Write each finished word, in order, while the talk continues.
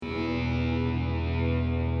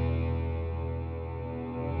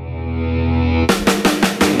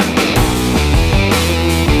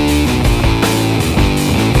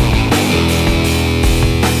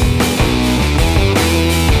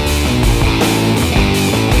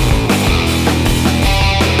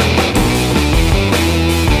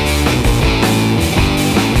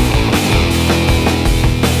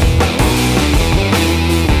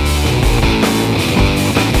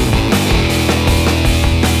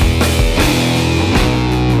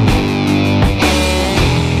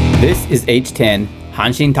This is H10,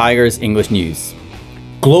 Hanshin Tigers English News.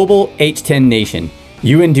 Global H10 Nation,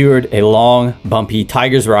 you endured a long, bumpy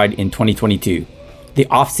Tigers ride in 2022. The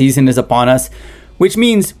off-season is upon us, which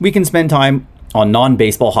means we can spend time on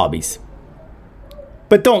non-baseball hobbies.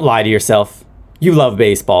 But don't lie to yourself. You love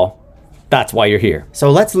baseball. That's why you're here. So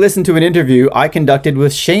let's listen to an interview I conducted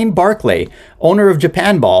with Shane Barclay, owner of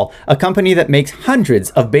Japan Ball, a company that makes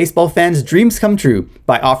hundreds of baseball fans' dreams come true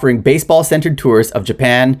by offering baseball-centered tours of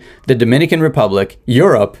Japan, the Dominican Republic,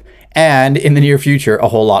 Europe, and in the near future, a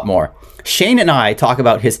whole lot more. Shane and I talk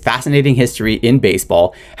about his fascinating history in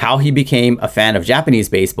baseball, how he became a fan of Japanese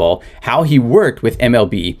baseball, how he worked with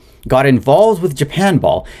MLB, got involved with Japan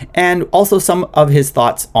Ball, and also some of his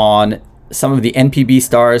thoughts on some of the NPB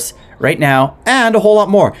stars right now, and a whole lot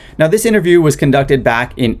more. Now, this interview was conducted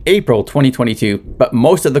back in April 2022, but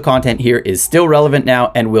most of the content here is still relevant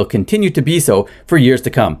now and will continue to be so for years to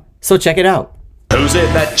come. So check it out. Who's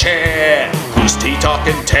in that chair? Who's tea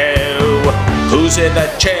talking to? Who's in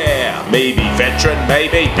that chair? Maybe veteran,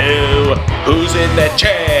 maybe new. Who's in that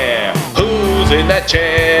chair? Who's in that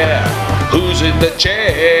chair? Who's in the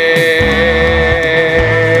chair?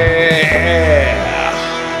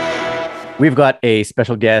 We've got a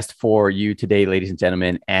special guest for you today, ladies and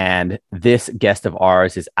gentlemen, and this guest of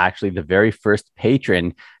ours is actually the very first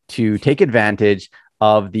patron to take advantage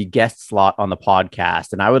of the guest slot on the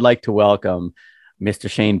podcast. And I would like to welcome Mr.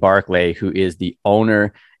 Shane Barclay, who is the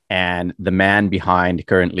owner and the man behind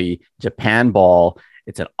currently Japan Ball.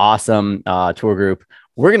 It's an awesome tour group.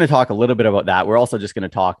 We're going to talk a little bit about that. We're also just going to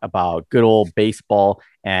talk about good old baseball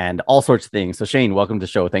and all sorts of things. So Shane, welcome to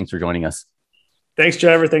the show. Thanks for joining us. Thanks,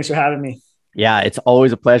 Trevor. Thanks for having me. Yeah, it's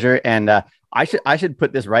always a pleasure. And I should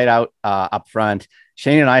put this right out up front.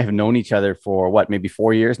 Shane and I have known each other for maybe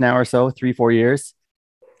 4 years now or so, 3-4 years.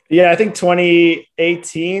 Yeah, I think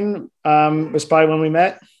 2018 was probably when we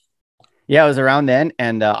met. Yeah, it was around then.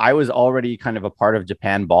 And I was already kind of a part of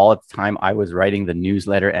Japan Ball at the time. I was writing the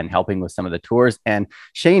newsletter and helping with some of the tours. And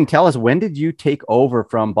Shane, tell us, when did you take over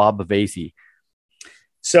from Bob Bavasi?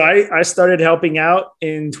 So I started helping out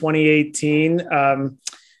in 2018,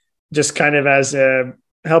 just kind of as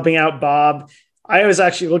helping out Bob. I was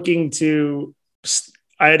actually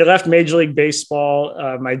I had left Major League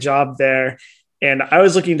Baseball, my job there, and I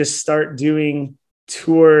was looking to start doing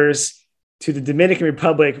tours to the Dominican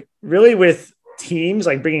Republic, really with teams,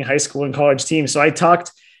 like bringing high school and college teams. So I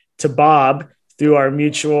talked to Bob through our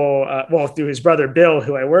mutual, through his brother, Bill,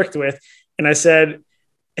 who I worked with. And I said,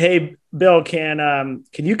 "Hey, Bill, can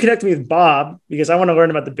you connect me with Bob? Because I want to learn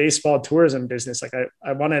about the baseball tourism business. Like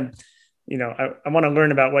I want to, I want to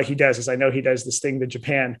learn about what he does, because I know he does this thing to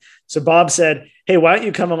Japan." So Bob said, "Hey, why don't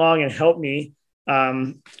you come along and help me?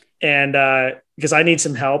 Because I need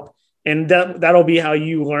some help. And that'll be how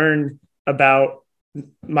you learn about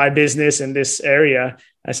my business in this area."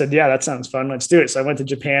 I said, "Yeah, that sounds fun. Let's do it." So I went to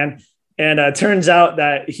Japan, and it turns out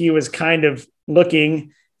that he was kind of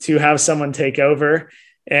looking to have someone take over.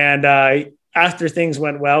 And after things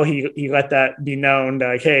went well, he let that be known,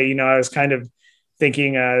 like, "Hey, I was kind of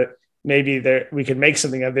thinking maybe we could make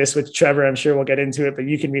something of this," which, Trevor, I'm sure we'll get into it, but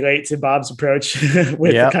you can relate to Bob's approach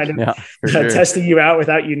with testing you out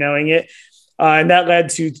without you knowing it. And that led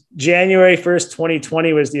to January 1st,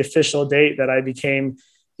 2020 was the official date that I became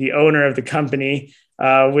the owner of the company,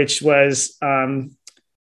 which was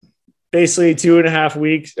basically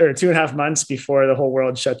 2.5 months before the whole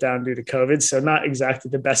world shut down due to COVID. So not exactly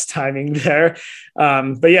the best timing there.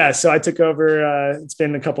 But yeah, so I took over. It's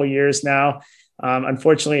been a couple of years now.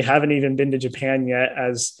 Unfortunately, haven't even been to Japan yet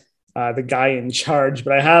as the guy in charge,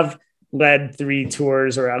 but I have led 3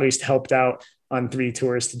 tours, or at least helped out on 3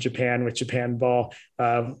 tours to Japan with Japan Ball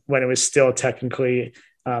when it was still technically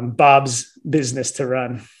Bob's business to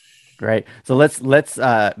run. Great. So let's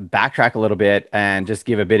backtrack a little bit and just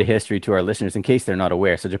give a bit of history to our listeners in case they're not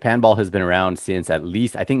aware. So Japan Ball has been around since at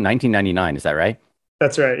least, I think, 1999. Is that right?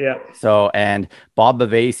 That's right. Yeah. So, and Bob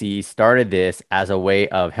Bavasi started this as a way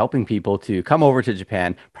of helping people to come over to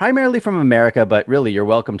Japan, primarily from America, but really you're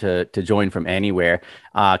welcome to join from anywhere.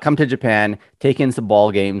 Come to Japan, take in some ball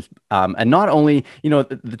games. And not only,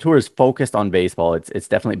 the tour is focused on baseball. It's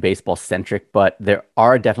definitely baseball centric, but there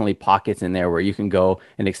are definitely pockets in there where you can go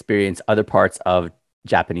and experience other parts of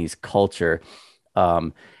Japanese culture.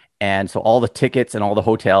 And so all the tickets and all the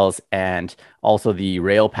hotels and also the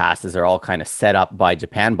rail passes are all kind of set up by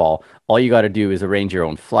Japan Ball. All you got to do is arrange your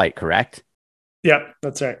own flight, correct? Yep,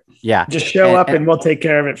 that's right. Yeah. Just show up and we'll take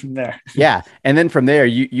care of it from there. Yeah. And then from there,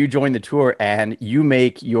 you join the tour and you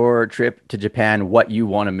make your trip to Japan what you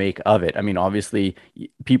want to make of it. I mean, obviously,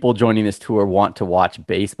 people joining this tour want to watch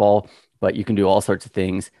baseball, but you can do all sorts of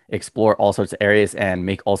things, explore all sorts of areas, and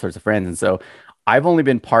make all sorts of friends. And so I've only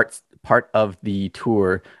been part of the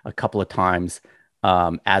tour a couple of times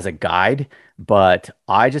as a guide, but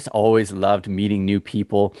I just always loved meeting new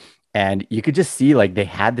people. And you could just see like they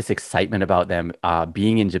had this excitement about them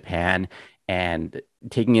being in Japan and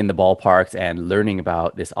taking in the ballparks and learning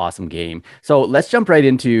about this awesome game. So let's jump right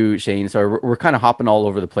into Shane. So we're kind of hopping all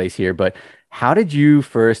over the place here, but how did you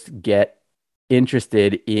first get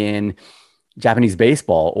interested in Japanese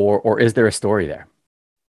baseball, or is there a story there?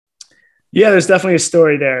 Yeah, there's definitely a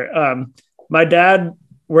story there. My dad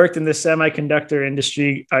worked in the semiconductor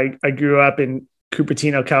industry. I grew up in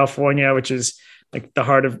Cupertino, California, which is like the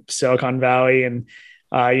heart of Silicon Valley. And,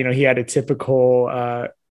 he had a typical, I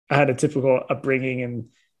had a typical upbringing and,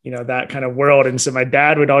 that kind of world. And so my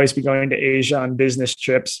dad would always be going to Asia on business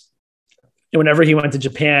trips. And whenever he went to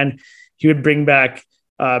Japan, he would bring back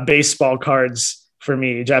baseball cards for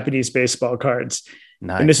me, Japanese baseball cards.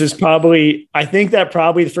 Nice. And this was probably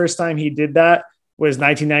the first time he did that was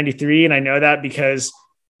 1993. And I know that because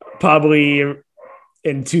probably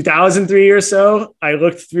in 2003 or so, I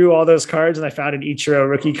looked through all those cards and I found an Ichiro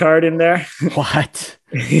rookie card in there. What?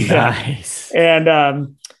 Yeah. Nice.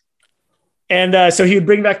 And so he would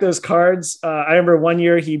bring back those cards. I remember one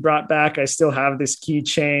year he brought back, I still have this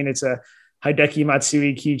keychain. It's a Hideki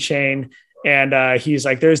Matsui keychain. And he's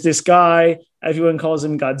like, there's this guy, everyone calls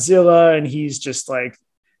him Godzilla. And he's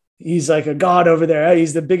like a god over there.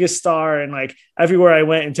 He's the biggest star. And like everywhere I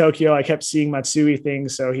went in Tokyo, I kept seeing Matsui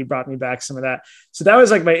things. So he brought me back some of that. So that was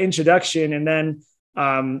like my introduction. And then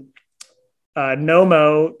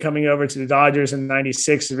Nomo coming over to the Dodgers in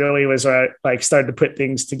 96 really was where I like started to put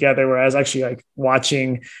things together, where I was actually like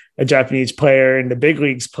watching a Japanese player in the big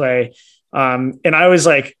leagues play. And I was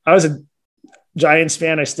a Giants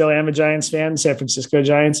fan. I still am a Giants fan, San Francisco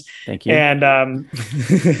Giants. Thank you. And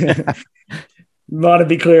want to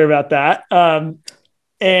be clear about that.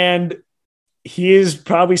 And he is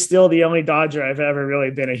probably still the only Dodger I've ever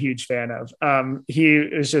really been a huge fan of. I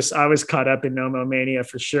was caught up in Nomo mania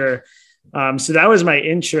for sure. So that was my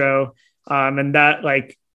intro. And that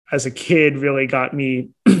like as a kid really got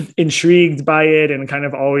me intrigued by it and kind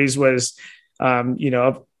of always was,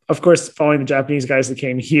 of course, following the Japanese guys that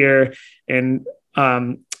came here and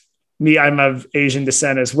me, I'm of Asian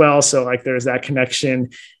descent as well. So like there's that connection.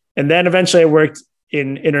 And then eventually I worked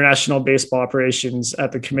in international baseball operations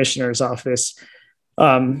at the commissioner's office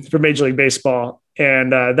for Major League Baseball.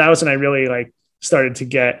 And that was when I really like started to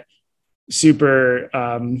get super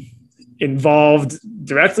involved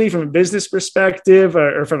directly from a business perspective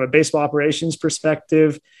or from a baseball operations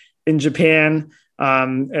perspective in Japan,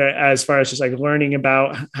 as far as just like learning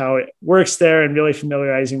about how it works there and really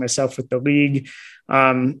familiarizing myself with the league.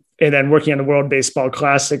 And then working on the World Baseball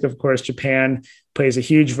Classic, of course, Japan plays a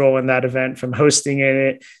huge role in that event, from hosting in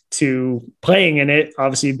it to playing in it,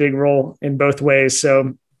 obviously a big role in both ways.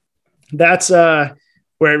 So that's where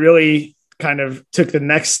it really kind of took the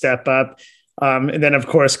next step up. And then, of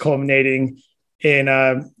course, culminating in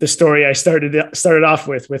the story I started off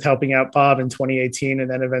with helping out Bob in 2018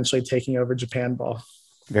 and then eventually taking over Japan Ball.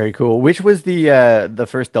 Very cool. Which was the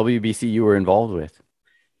first WBC you were involved with?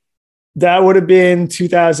 That would have been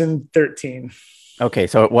 2013. Okay,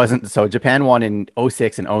 so it wasn't. So Japan won in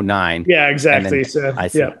 06 and 09. Yeah, exactly. Then, so I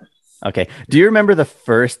see. Yeah. Okay. Do you remember the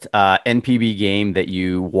first NPB game that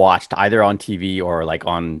you watched either on TV or like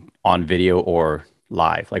on video or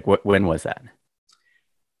live? Like when was that?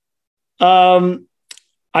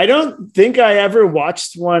 I don't think I ever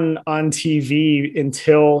watched one on TV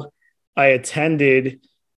until I attended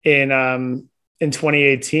in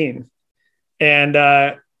 2018. And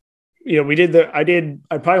I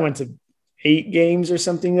probably went to 8 games or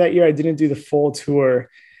something that year. I didn't do the full tour.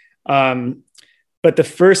 But the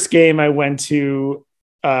first game I went to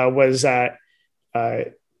was at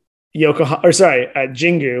Yokohama, at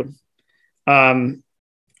Jingu.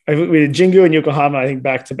 We did Jingu and Yokohama, I think,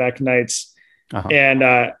 back-to-back nights. Uh-huh. And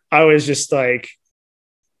I was just like,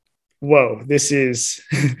 whoa, this is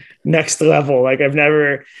next level. Like I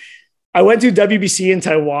went to WBC in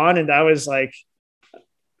Taiwan, and that was like,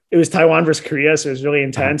 it was Taiwan versus Korea. So it was really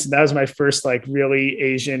intense. And that was my first like really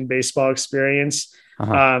Asian baseball experience.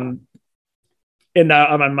 Uh-huh. And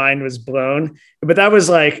that my mind was blown, but that was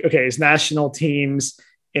like, okay, it's national teams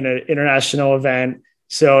in an international event.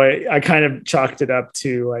 So I kind of chalked it up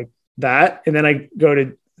to like that. And then I go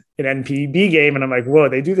to an NPB game and I'm like, whoa,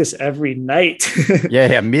 they do this every night.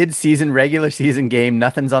 Yeah. Mid-season, regular season game.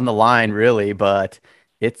 Nothing's on the line really, but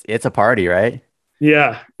it's a party, right?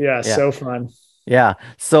 Yeah. So fun. Yeah.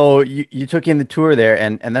 So you took in the tour there,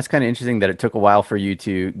 and that's kind of interesting that it took a while for you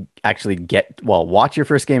to actually watch your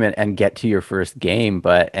first game and get to your first game.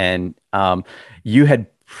 You had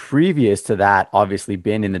previous to that obviously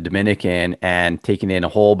been in the Dominican and taken in a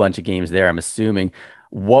whole bunch of games there, I'm assuming.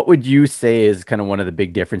 What would you say is kind of one of the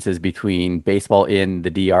big differences between baseball in the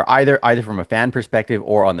DR, either from a fan perspective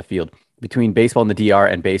or on the field, between baseball in the DR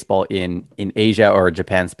and baseball in Asia or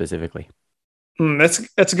Japan specifically?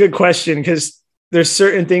 That's a good question because there's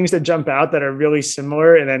certain things that jump out that are really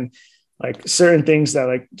similar, and then like certain things that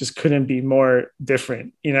like just couldn't be more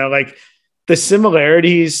different. Like the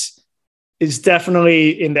similarities is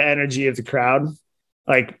definitely in the energy of the crowd,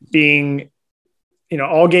 like being,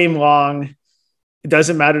 all game long. It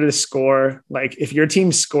doesn't matter the score. Like if your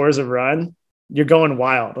team scores a run, you're going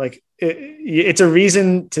wild. Like it's a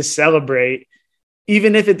reason to celebrate,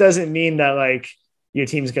 even if it doesn't mean that like your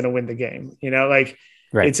team's going to win the game. Like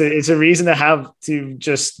Right. it's a reason to have to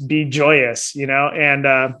just be joyous. And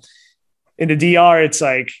in the DR, it's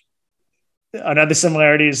like another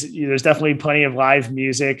similarity is there's definitely plenty of live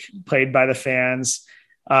music played by the fans.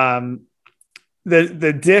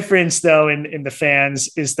 The difference though in the fans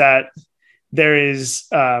is that there is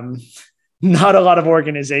not a lot of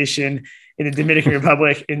organization in the Dominican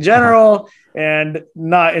Republic in general, and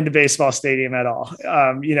not in the baseball stadium at all.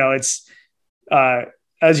 It's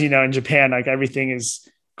as you know, in Japan, like everything is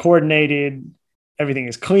coordinated, everything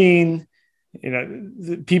is clean.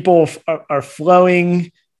 The people are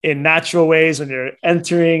flowing in natural ways when they're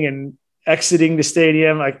entering and exiting the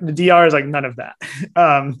stadium. Like the DR is like none of that.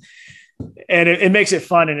 And it makes it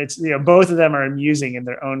fun, and it's both of them are amusing in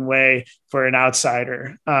their own way for an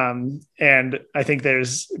outsider, and I think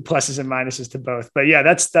there's pluses and minuses to both. But yeah,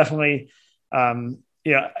 that's definitely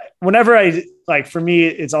whenever I like, for me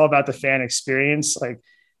it's all about the fan experience, like,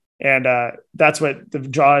 and that's what the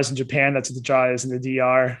draw is in Japan, that's what the draw is in the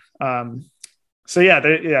DR. So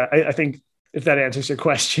yeah, I think if that answers your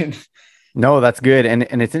question. No, that's good. And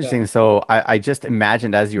it's Yeah. interesting. So I just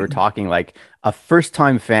imagined as you were talking, like a first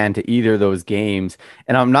time fan to either of those games.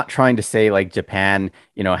 And I'm not trying to say like Japan,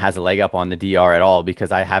 has a leg up on the DR at all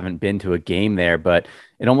because I haven't been to a game there, but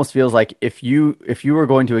it almost feels like if you were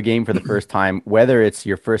going to a game for the first time, whether it's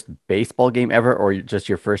your first baseball game ever or just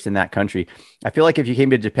your first in that country, I feel like if you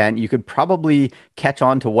came to Japan, you could probably catch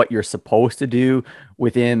on to what you're supposed to do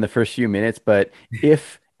within the first few minutes. But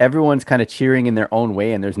if everyone's kind of cheering in their own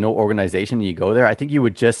way and there's no organization and you go there, I think you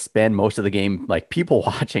would just spend most of the game like people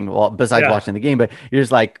watching, well, besides Yeah. watching the game, but you're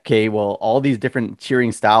just like, okay, well, all these different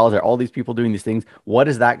cheering styles or all these people doing these things, what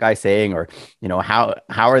is that guy saying? Or, how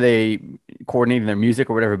are they coordinating their music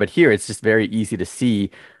or whatever? But here it's just very easy to see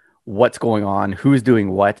what's going on, who's doing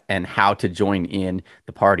what, and how to join in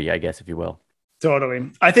the party, I guess, if you will. Totally.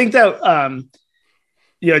 I think that,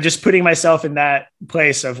 just putting myself in that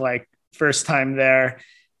place of like first time there,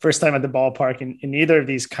 first time at the ballpark in either of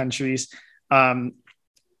these countries.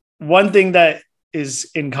 One thing that is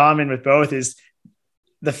in common with both is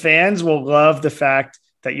the fans will love the fact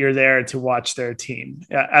that you're there to watch their team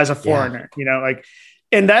as a Yeah. foreigner, like,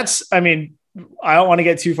 and that's, I mean, I don't want to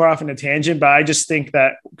get too far off in a tangent, but I just think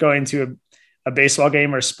that going to a baseball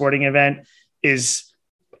game or a sporting event is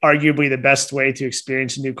arguably the best way to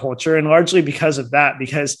experience a new culture. And largely because of that,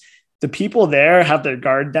 because the people there have their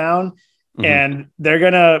guard down, Mhm. and they're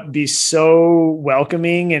going to be so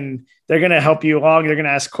welcoming, and they're going to help you along. They're going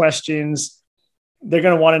to ask questions. They're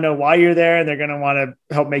going to want to know why you're there, and they're going to want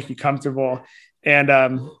to help make you comfortable. And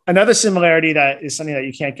another similarity that is something that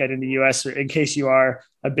you can't get in the US, or in case you are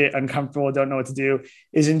a bit uncomfortable, don't know what to do,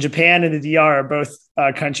 is in Japan and the DR are both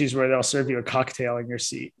countries where they'll serve you a cocktail in your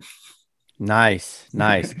seat. Nice,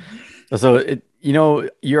 nice. So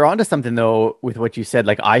you're onto something though with what you said.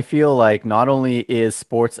 Like I feel like not only is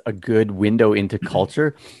sports a good window into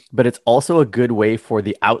culture, but it's also a good way for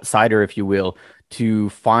the outsider, if you will, to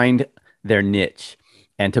find their niche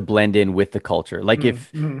and to blend in with the culture. Like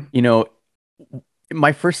if, Mm-hmm. you know,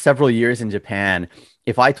 my first several years in Japan,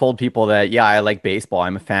 if I told people that, yeah, I like baseball,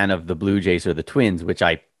 I'm a fan of the Blue Jays or the Twins, which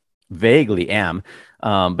I vaguely am.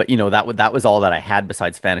 But that was all that I had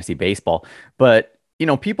besides fantasy baseball. But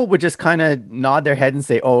people would just kind of nod their head and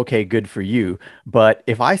say, "Oh, okay, good for you." But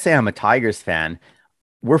if I say I'm a Tigers fan,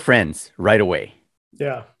 we're friends right away.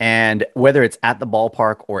 Yeah. And whether it's at the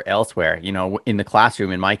ballpark or elsewhere, in the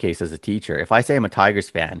classroom, in my case as a teacher, if I say I'm a Tigers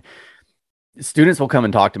fan, students will come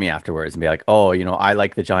and talk to me afterwards and be like, "Oh, I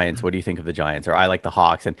like the Giants. What do you think of the Giants?" Or I like the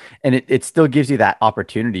Hawks. And it still gives you that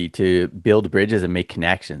opportunity to build bridges and make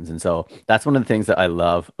connections. And so that's one of the things that I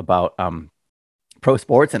love about pro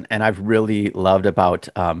sports and I've really loved about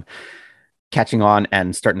catching on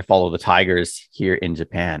and starting to follow the Tigers here in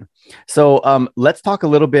Japan. So let's talk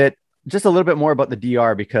just a little bit more about the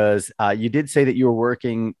DR, because you did say that you were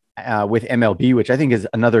working with MLB, which I think is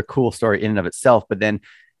another cool story in and of itself. But then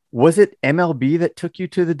was it MLB that took you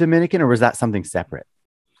to the Dominican, or was that something separate?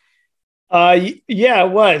 Yeah,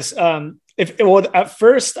 it was. At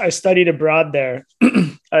first I studied abroad there.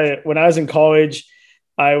 When I was in college,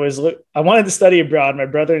 I wanted to study abroad. My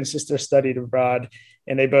brother and sister studied abroad,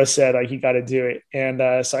 and they both said, like, you got to do it.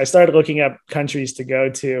 And so I started looking up countries to go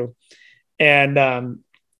to. And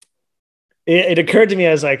it occurred to me,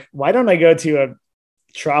 I was like, why don't I go to a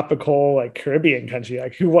tropical, like, Caribbean country?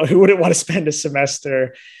 Like, who wouldn't want to spend a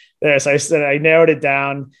semester there? So I said, I narrowed it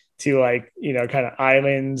down to, like, kind of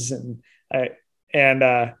islands. And then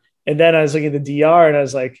I was looking at the DR, and I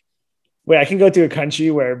was like, wait, I can go to a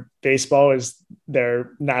country where baseball is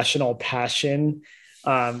their national passion,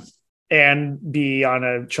 and be on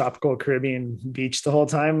a tropical Caribbean beach the whole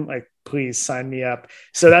time. Like, please sign me up.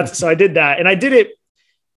 So I did that, and I did it.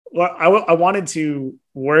 Well, I wanted to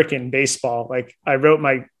work in baseball. Like, I wrote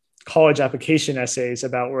my college application essays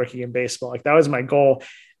about working in baseball. Like, that was my goal,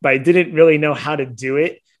 but I didn't really know how to do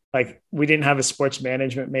it. Like, we didn't have a sports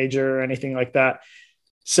management major or anything like that.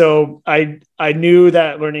 So I knew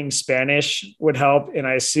that learning Spanish would help. And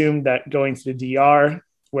I assumed that going to the DR,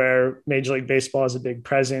 where Major League Baseball is a big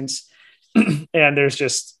presence and there's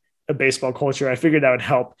just a baseball culture, I figured that would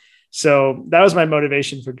help. So that was my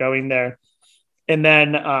motivation for going there. And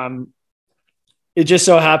then it just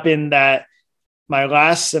so happened that my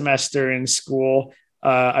last semester in school,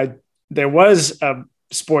 there was a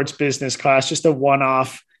sports business class, just a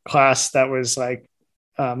one-off class that was like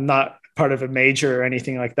not part of a major or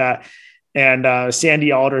anything like that. And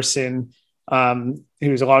Sandy Alderson,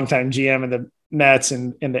 who's a longtime GM of the Mets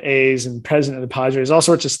and the A's and president of the Padres, all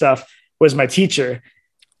sorts of stuff, was my teacher.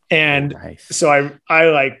 And so I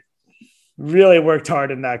like really worked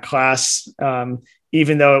hard in that class,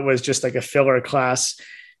 even though it was just like a filler class,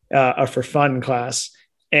 a for fun class,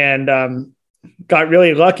 and got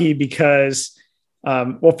really lucky because,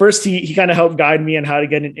 first he kind of helped guide me on how to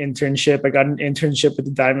get an internship. I got an internship with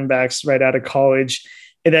the Diamondbacks right out of college.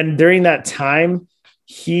 And then during that time,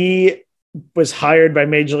 he was hired by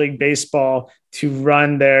Major League Baseball to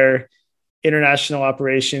run their international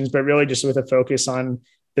operations, but really just with a focus on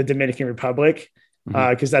the Dominican Republic,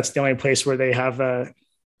 because that's the only place where they have a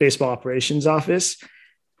baseball operations office.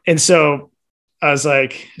 And so I was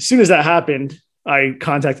like, as soon as that happened, I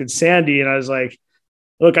contacted Sandy and I was like,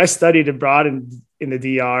 look, I studied abroad in the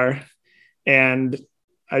DR and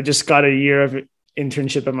I just got a year of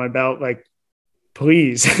internship on my belt. Like,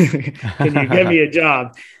 please, can you get me a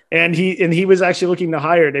job? And he was actually looking to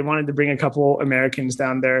hire. They wanted to bring a couple Americans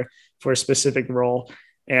down there for a specific role.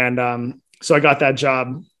 And so I got that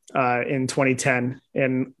job in 2010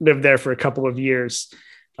 and lived there for a couple of years,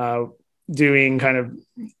 doing kind of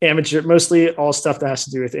amateur, mostly all stuff that has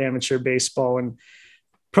to do with amateur baseball and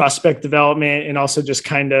prospect development, and also just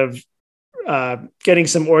kind of getting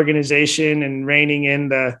some organization and reining in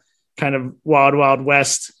the kind of wild, wild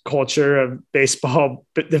west culture of baseball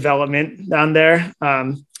development down there.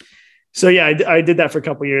 So yeah, I did that for a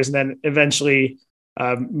couple of years, and then eventually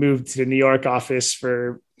moved to the New York office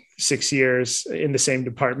for 6 years in the same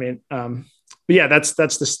department. But yeah, that's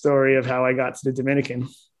the story of how I got to the Dominican.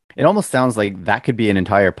 It almost sounds like that could be an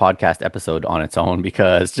entire podcast episode on its own,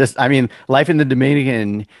 because life in the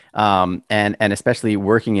Dominican, and especially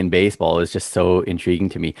working in baseball is just so intriguing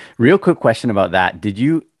to me. Real quick question about that. Did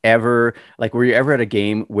you ever, were you ever at a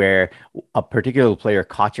game where a particular player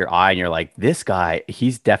caught your eye and you're like, this guy,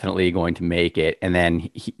 he's definitely going to make it, and then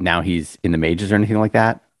now he's in the majors or anything like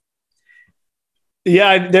that?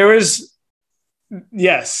 Yeah, there was.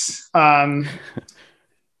 Yes.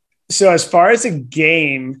 So as far as a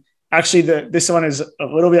game, actually, this one is a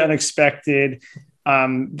little bit unexpected.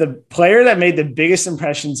 The player that made the biggest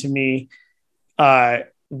impression to me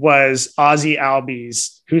was Ozzy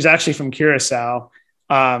Albies, who's actually from Curacao.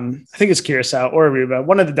 I think it's Curacao or Aruba,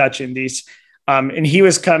 one of the Dutch Indies. And he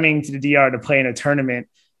was coming to the DR to play in a tournament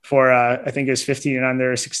for, I think it was 15 and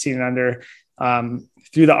under, 16 and under,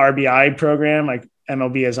 through the RBI program. Like,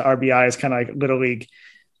 MLB as RBI is kind of like Little League.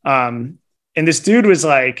 And this dude was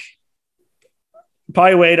like,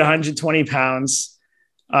 probably weighed 120 pounds.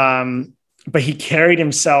 But he carried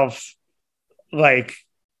himself like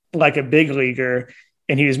a big leaguer,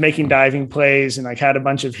 and he was making diving plays and like had a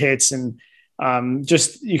bunch of hits, and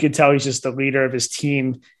just, you could tell he's just the leader of his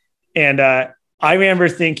team. And I remember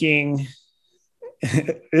thinking,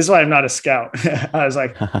 this is why I'm not a scout. I was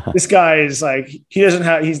like, this guy is like, he doesn't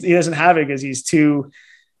have it because he's too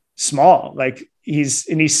small. Like,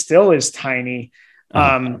 he still is tiny.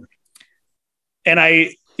 And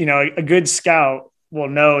a good scout will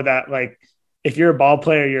know that, like, if you're a ball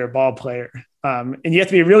player, you're a ball player. And you have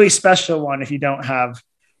to be a really special one if you don't have,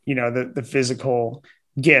 the physical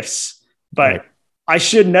gifts. But right. I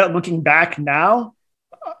should know, looking back now,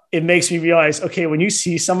 it makes me realize, okay, when you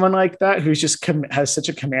see someone like that, who's just has such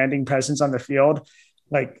a commanding presence on the field,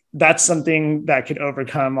 like, that's something that could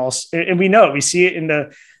overcome also. And we see it in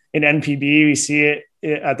NPB, we see it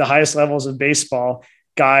at the highest levels of baseball,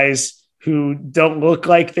 guys who don't look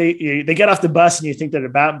like they get off the bus and you think they're a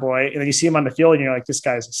bat boy, and then you see them on the field and you're like, this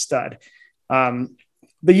guy's a stud. The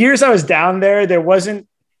years I was down there wasn't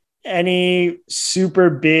any super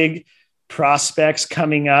big prospects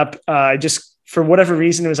coming up. Just for whatever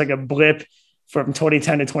reason, it was like a blip from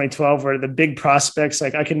 2010 to 2012 where the big prospects,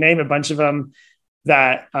 like, I can name a bunch of them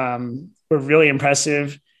that were really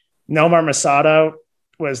impressive. Nomar Masado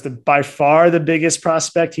was by far the biggest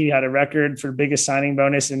prospect. He had a record for biggest signing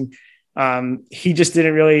bonus, and he just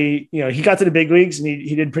didn't really, he got to the big leagues and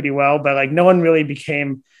he did pretty well, but, like, no one really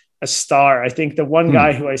became a star. I think the one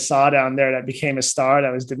guy who I saw down there that became a star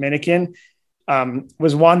that was Dominican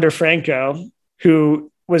was Wander Franco,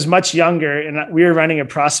 who was much younger, and we were running a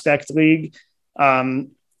prospect league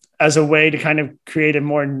as a way to kind of create a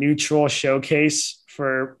more neutral showcase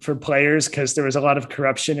for players, because there was a lot of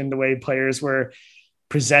corruption in the way players were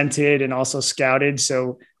presented and also scouted.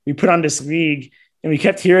 So we put on this league, and we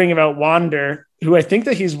kept hearing about Wander, who I think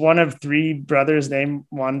that he's one of 3 brothers named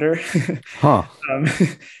Wander. Huh.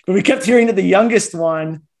 But we kept hearing that the youngest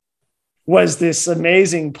one was this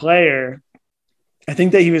amazing player. I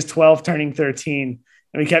think that he was 12 turning 13.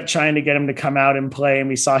 And we kept trying to get him to come out and play. And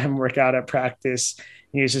we saw him work out at practice.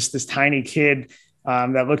 He was just this tiny kid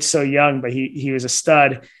that looked so young, but he was a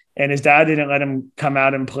stud. And his dad didn't let him come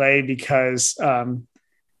out and play because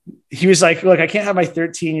he was like, look, I can't have my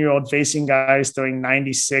 13-year-old facing guys throwing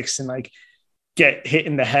 96 and, like, get hit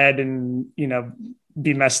in the head and,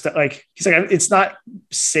 be messed up. Like, he's like, it's not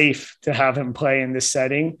safe to have him play in this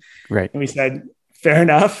setting. Right. And we said, fair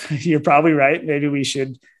enough. You're probably right. Maybe we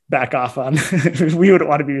should back off on, we wouldn't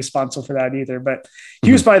want to be responsible for that either, but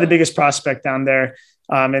he was probably the biggest prospect down there.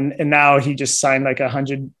 And now he just signed like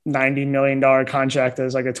 $190 million contract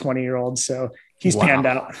as like a 20-year-old. So he's panned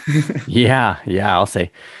out. Yeah. I'll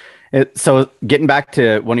say. So getting back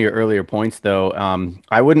to one of your earlier points, though,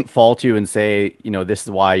 I wouldn't fault you and say, this is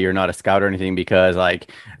why you're not a scout or anything, because,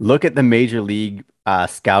 like, look at the major league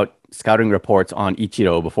scouting reports on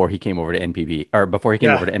Ichiro before he came over to NPB, or before he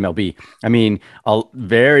came over to MLB. I mean,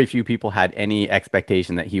 very few people had any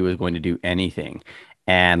expectation that he was going to do anything.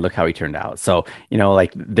 And look how he turned out. So,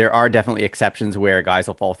 like, there are definitely exceptions where guys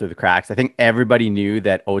will fall through the cracks. I think everybody knew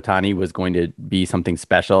that Ohtani was going to be something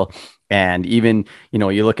special. And even,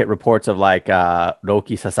 you look at reports of, like,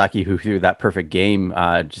 Roki Sasaki, who threw that perfect game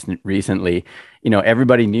just recently.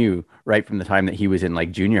 Everybody knew right from the time that he was in,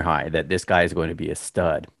 like, junior high that this guy is going to be a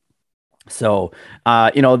stud. So,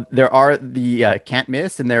 there are the can't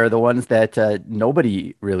miss, and there are the ones that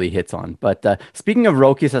nobody really hits on. But speaking of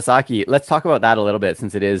Roki Sasaki, let's talk about that a little bit,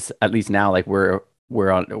 since it is, at least now, like, we're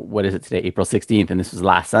on, what is it today, April 16th, and this was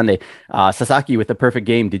last Sunday. Sasaki with the perfect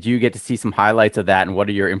game. Did you get to see some highlights of that, and what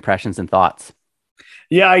are your impressions and thoughts?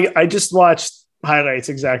 Yeah, I just watched highlights,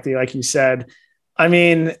 exactly like you said. I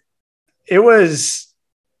mean, it was...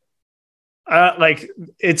 like,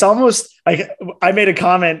 it's almost like I made a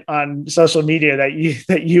comment on social media that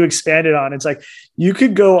you expanded on. It's like, you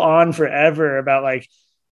could go on forever about, like,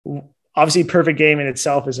 obviously perfect game in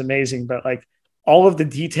itself is amazing, but, like, all of the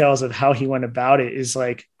details of how he went about it is,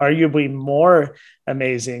 like, arguably more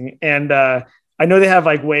amazing. And I know they have,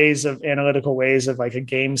 like, analytical ways of, like, a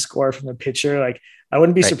game score from a pitcher. Like, I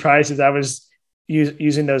wouldn't be surprised if I was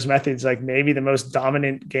using those methods. Like, maybe the most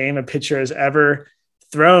dominant game a pitcher has ever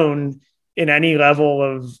thrown in any level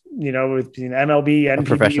of, between MLB, NPB,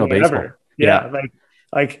 professional whatever. baseball. Yeah.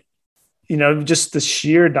 Like, just the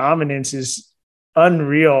sheer dominance is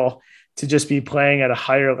unreal to just be playing at a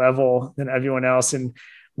higher level than everyone else. And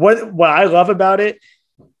what I love about it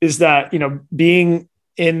is that, being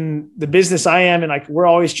in the business I am, and, like, we're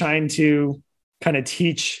always trying to kind of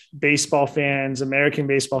teach baseball fans, American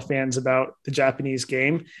baseball fans, about the Japanese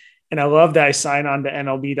game. And I love that I sign on to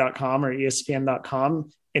MLB.com or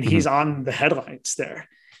ESPN.com, and he's on the headlines there.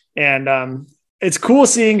 And it's cool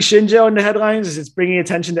seeing Shinjo in the headlines. It's bringing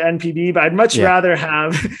attention to NPB, but I'd much rather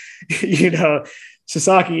have,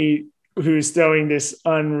 Sasaki, who's throwing this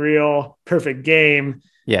unreal perfect game,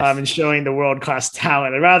 Yes. And showing the world-class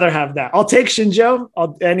talent. I'd rather have that. I'll take Shinjo.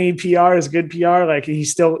 Any PR is good PR. Like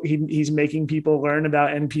he's making people learn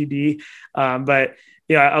about NPB. But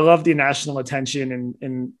yeah, I love the national attention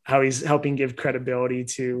and how he's helping give credibility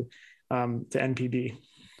to NPB.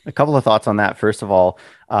 A couple of thoughts on that. First of all,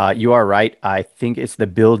 you are right. I think it's the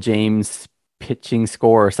Bill James pitching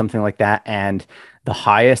score or something like that. And the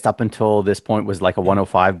highest up until this point was like a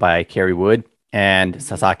 105 by Kerry Wood. And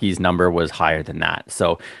Sasaki's number was higher than that.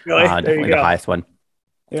 So really? Definitely the highest one.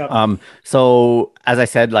 Yeah. So as I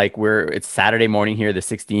said, like it's Saturday morning here, the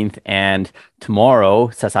 16th, and tomorrow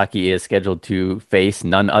Sasaki is scheduled to face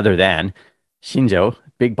none other than Shinjo,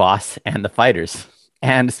 Big Boss, and the Fighters.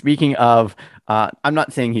 And speaking of, I'm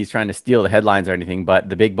not saying he's trying to steal the headlines or anything, but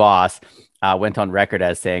the Big Boss went on record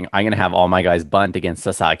as saying, I'm going to have all my guys bunt against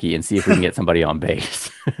Sasaki and see if we can get somebody on base,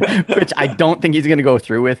 which I don't think he's going to go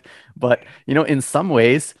through with. But, in some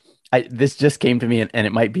ways, this just came to me, and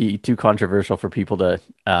it might be too controversial for people to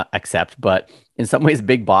accept. But in some ways,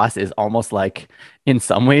 Big Boss is almost like, in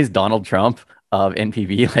some ways, Donald Trump of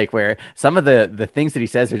NPB, like where some of the things that he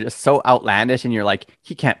says are just so outlandish and you're like,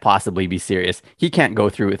 he can't possibly be serious. He can't go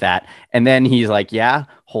through with that. And then he's like, yeah,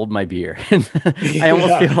 hold my beer. I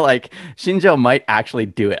almost feel like Shinjo might actually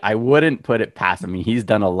do it. I wouldn't put it past him. I mean, he's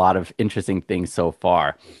done a lot of interesting things so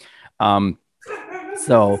far.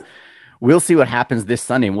 So we'll see what happens this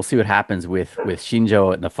Sunday, and we'll see what happens with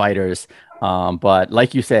Shinjo and the Fighters. But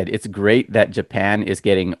like you said, it's great that Japan is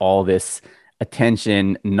getting all this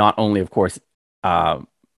attention, not only, of course,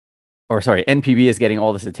 NPB is getting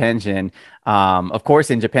all this attention, of course,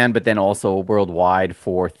 in Japan, but then also worldwide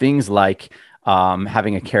for things like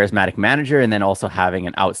having a charismatic manager and then also having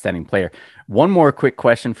an outstanding player. One more quick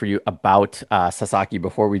question for you about Sasaki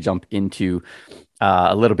before we jump into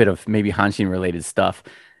a little bit of maybe Hanshin related stuff.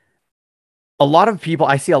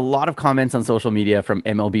 I see a lot of comments on social media from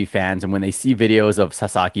MLB fans, and when they see videos of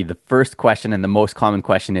Sasaki, the first question and the most common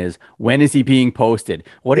question is, when is he being posted?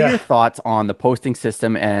 What are your thoughts on the posting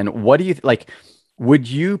system, and what do you like? Would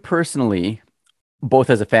you personally,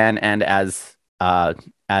 both as a fan and as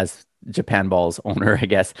Japan Ball's owner, I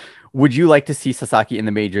guess, would you like to see Sasaki in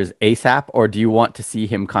the majors ASAP, or do you want to see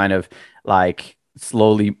him kind of like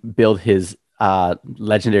slowly build his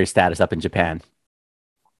legendary status up in Japan?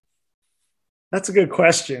 That's a good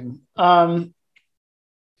question. I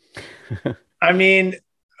mean,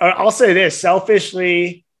 I'll say this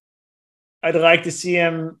selfishly, I'd like to see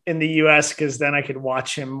him in the US because then I could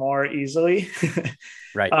watch him more easily.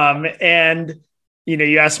 Right. And,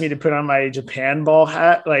 you asked me to put on my Japan Ball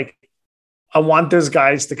hat. Like, I want those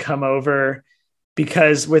guys to come over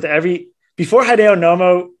because before Hideo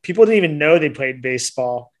Nomo, people didn't even know they played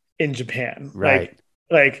baseball in Japan. Right.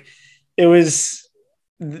 Like it was,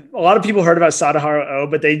 a lot of people heard about Sadaharu Oh,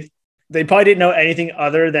 but they probably didn't know anything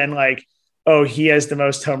other than like, oh, he has the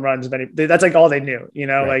most home runs of any. That's like all they knew,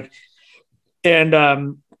 Right. like,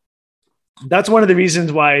 and that's one of the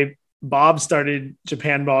reasons why Bob started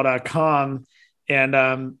JapanBall.com,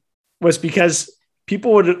 and was because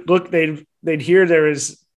people would look, they'd hear there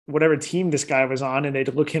was whatever team this guy was on, and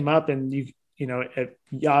they'd look him up, and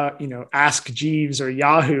Ask Jeeves or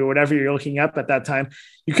Yahoo, whatever you're looking up at that time,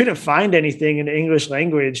 you couldn't find anything in the English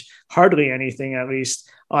language, hardly anything, at least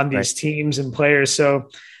on these teams and players. So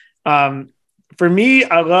for me,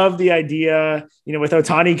 I love the idea, with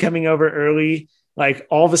Otani coming over early, like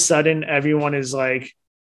all of a sudden everyone is like,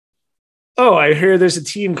 oh, I hear there's a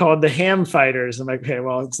team called the Ham Fighters. I'm like, okay,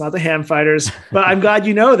 well, it's not the Ham Fighters, but I'm glad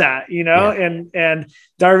you know that, and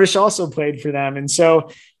Darvish also played for them. And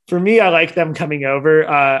so for me, I like them coming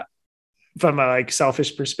over from a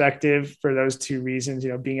selfish perspective for those two reasons,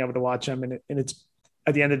 being able to watch them, and it's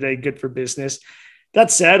at the end of the day good for business. That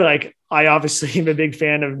said, I obviously am a big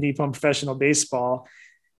fan of Nippon Professional Baseball,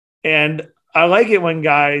 and I like it when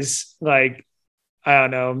guys like, I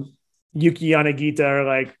don't know, Yuki Yanagita are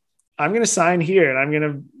like, I'm going to sign here and I'm going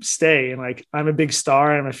to stay. And I'm a big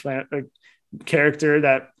star. I'm a character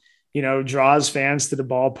that, draws fans to the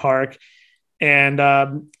ballpark. And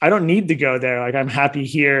I don't need to go there. I'm happy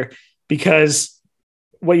here, because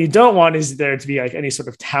what you don't want is there to be any sort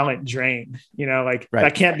of talent drain, Right.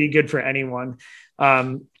 That can't be good for anyone.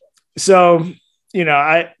 So,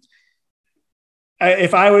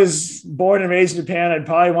 if I was born and raised in Japan, I'd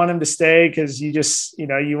probably want him to stay, because you just,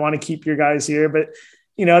 you want to keep your guys here. But,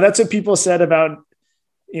 that's what people said about,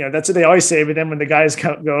 that's what they always say. But then when the guys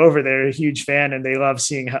go over, they're a huge fan and they love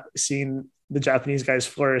seeing the Japanese guys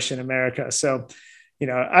flourish in America. So, I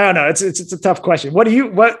don't know. It's a tough question. What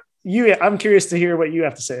I'm curious to hear what you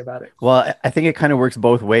have to say about it. Well, I think it kind of works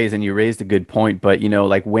both ways, and you raised a good point. But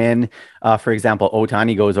like when, for example,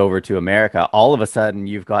 Otani goes over to America, all of a sudden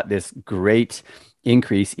you've got this great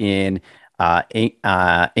increase in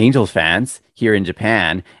Angels fans here in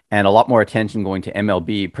Japan, and a lot more attention going to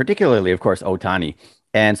MLB, particularly, of course, Otani.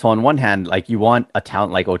 And so on one hand, like you want a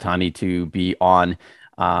talent like Otani to be on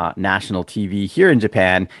national TV here in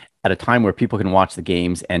Japan at a time where people can watch the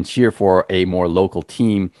games and cheer for a more local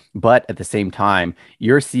team. But at the same time,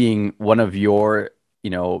 you're seeing one of your,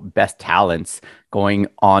 best talents going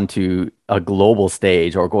on to a global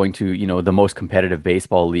stage or going to, the most competitive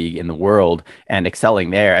baseball league in the world and excelling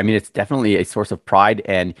there. I mean, it's definitely a source of pride,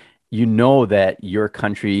 and that your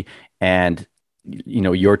country and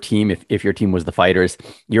your team, if your team was the Fighters,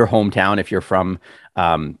 your hometown, if you're from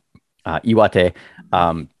Iwate,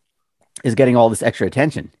 is getting all this extra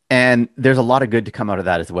attention. And there's a lot of good to come out of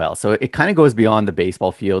that as well. So it kind of goes beyond the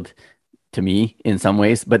baseball field to me in some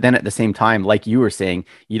ways. But then at the same time, like you were saying,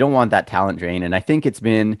 you don't want that talent drain. And I think it's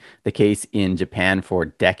been the case in Japan for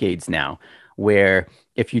decades now, where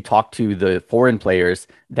if you talk to the foreign players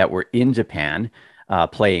that were in Japan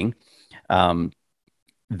playing,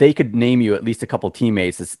 they could name you at least a couple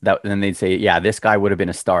teammates that, and they'd say, yeah, this guy would have been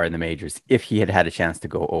a star in the majors if he had had a chance to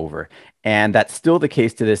go over. And that's still the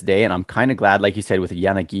case to this day. And I'm kind of glad, like you said, with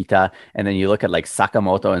Yanagita, and then you look at like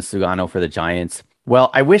Sakamoto and Sugano for the Giants. Well,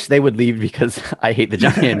 I wish they would leave because I hate the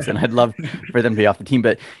Giants and I'd love for them to be off the team.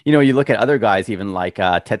 But, you look at other guys, even like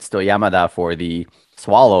Tetsuto Yamada for the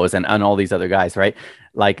Swallows and all these other guys, right?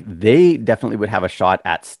 Like they definitely would have a shot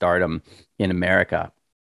at stardom in America.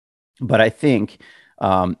 But I think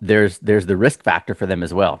there's the risk factor for them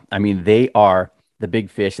as well. I mean, they are the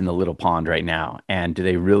big fish in the little pond right now. And do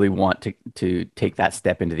they really want to take that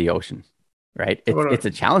step into the ocean? Right. It's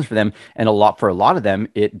a challenge for them. And for a lot of them,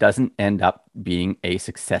 it doesn't end up being a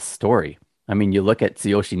success story. I mean, you look at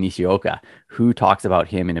Tsuyoshi Nishioka, who talks about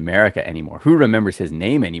him in America anymore? Who remembers his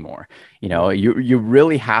name anymore? You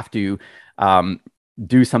really have to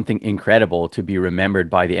do something incredible to be remembered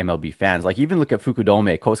by the MLB fans. Like even look at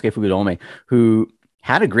Kosuke Fukudome, who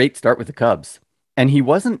had a great start with the Cubs, and he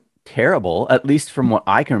wasn't terrible, at least from what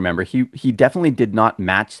I can remember. He definitely did not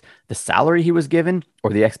match the salary he was given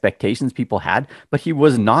or the expectations people had, but he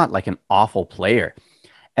was not like an awful player.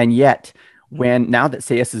 And yet, now that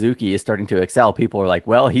Seiya Suzuki is starting to excel, people are like,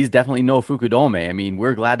 well, he's definitely no Fukudome. I mean,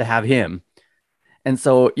 we're glad to have him. And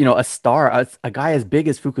so, a star, a guy as big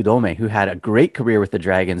as Fukudome, who had a great career with the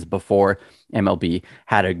Dragons before MLB,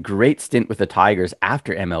 had a great stint with the Tigers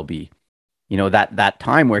after MLB. That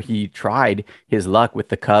time where he tried his luck with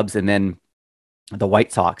the Cubs and then the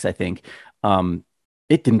White Sox, I think,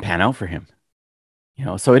 it didn't pan out for him.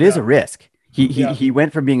 So it is a risk. He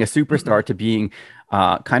went from being a superstar to being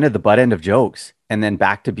kind of the butt end of jokes, and then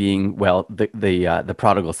back to being, well, the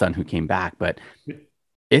prodigal son who came back. But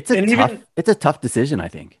it's a tough decision, I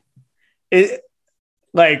think.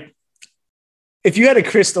 If you had a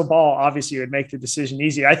crystal ball, obviously you would make the decision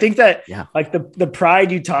easier. I think that like the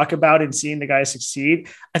pride you talk about in seeing the guy succeed,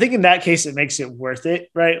 I think in that case, it makes it worth it,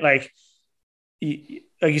 right? Like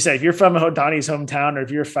you said, if you're from Otani's hometown, or if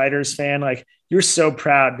you're a Fighters fan, like you're so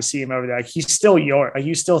proud to see him over there. Like he's still yours. Like,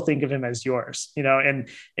 you still think of him as yours, and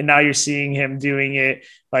now you're seeing him doing it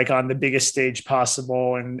like on the biggest stage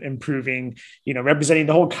possible and improving, representing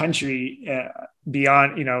the whole country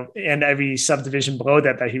beyond, and every subdivision below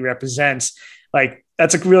that he represents. Like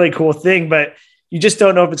that's a really cool thing, but you just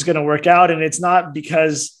don't know if it's going to work out. And it's not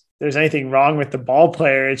because there's anything wrong with the ball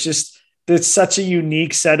player. It's just, it's such a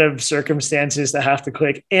unique set of circumstances that have to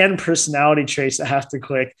click and personality traits that have to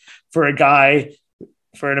click for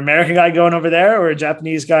an American guy going over there or a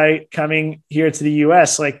Japanese guy coming here to the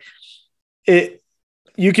US. Like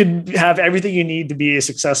you could have everything you need to be a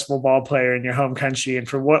successful ball player in your home country. And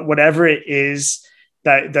for whatever it is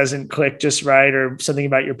that doesn't click just right, or something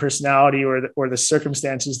about your personality or the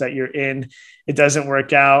circumstances that you're in, it doesn't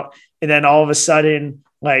work out. And then all of a sudden,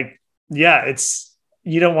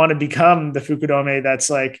 you don't want to become the Fukudome that's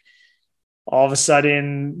like all of a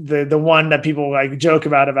sudden the one that people like joke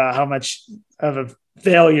about how much of a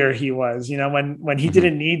failure he was, when he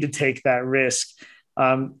didn't need to take that risk.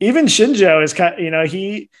 Even Shinjo is kind of,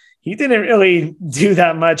 he didn't really do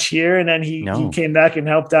that much here. And then he came back and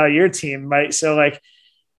helped out your team. Right. So like,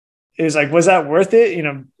 it was like, was that worth it?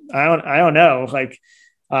 I don't know. Like,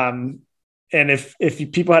 and if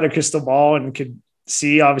people had a crystal ball and could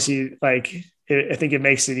see, obviously, like, I think it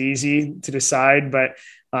makes it easy to decide, but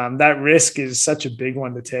that risk is such a big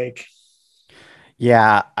one to take.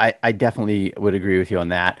 Yeah, I definitely would agree with you on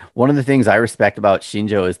that. One of the things I respect about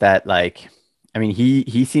Shinjo is that, like, I mean,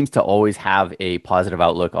 he seems to always have a positive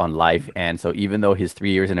outlook on life. And so even though his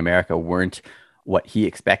 3 years in America weren't what he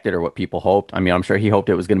expected or what people hoped, I mean, I'm sure he hoped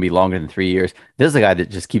it was going to be longer than 3 years. This is a guy that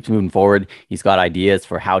just keeps moving forward. He's got ideas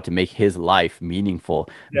for how to make his life meaningful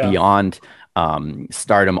Yeah. beyond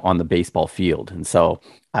stardom on the baseball field. And so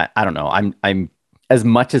I don't know. I'm as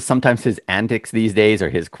much as sometimes his antics these days or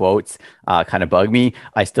his quotes kind of bug me,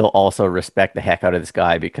 I still also respect the heck out of this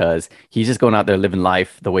guy because he's just going out there living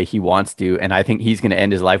life the way he wants to. And I think he's going to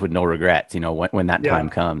end his life with no regrets, when that Yeah. time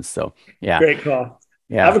comes. So, yeah. Great call.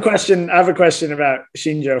 I Yeah. have a question. I have a question about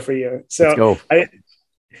Shinjo for you. Let's So go.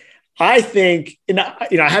 I think,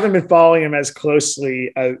 I haven't been following him as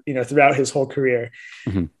closely, throughout his whole career.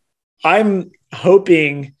 Mhm. I'm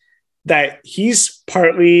hoping that he's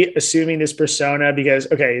partly assuming this persona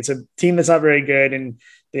because, okay, it's a team that's not very good and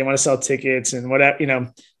they want to sell tickets and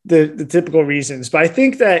whatever, the typical reasons. But I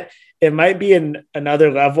think that it might be another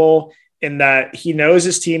level in that he knows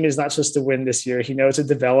his team is not supposed to win this year. He knows a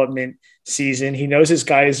development season. He knows his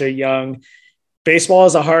guys are young. Baseball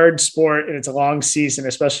is a hard sport and it's a long season,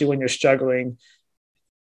 especially when you're struggling.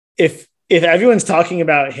 If everyone's talking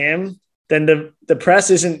about him, then the press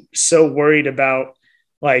isn't so worried about,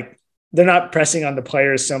 like, they're not pressing on the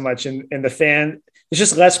players so much, and the fan, it's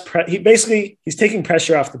just less. He's taking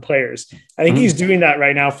pressure off the players. I think he's doing that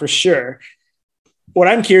right now for sure. What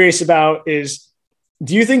I'm curious about is,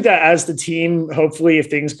 do you think that as the team, hopefully, if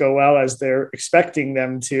things go well as they're expecting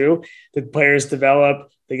them to, the players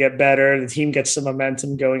develop, they get better, the team gets some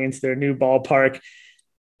momentum going into their new ballpark,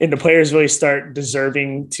 and the players really start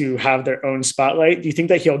deserving to have their own spotlight? Do you think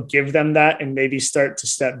that he'll give them that and maybe start to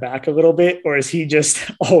step back a little bit? Or is he just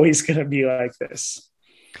always going to be like this?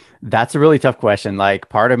 That's a really tough question. Like,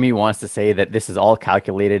 part of me wants to say that this is all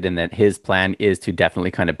calculated and that his plan is to definitely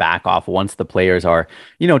kind of back off once the players are,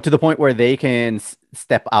 to the point where they can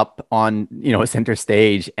step up on, center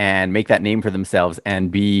stage and make that name for themselves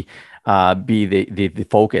and be the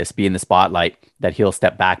focus, be in the spotlight, that he'll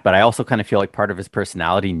step back. But I also kind of feel like part of his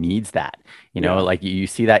personality needs that, like you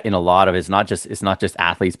see that in a lot of, it's not just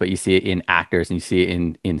athletes, but you see it in actors and you see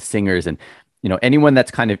it in singers and, anyone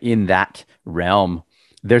that's kind of in that realm.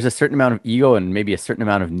 There's a certain amount of ego and maybe a certain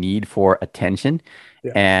amount of need for attention.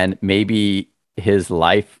 Yeah. And maybe his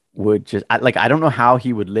life would just, I don't know how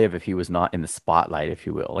he would live if he was not in the spotlight, if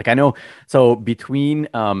you will. Like, I know, so between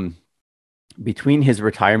his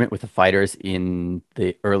retirement with the Fighters in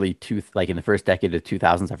the in the first decade of the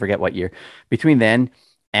 2000s, I forget what year, between then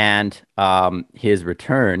and his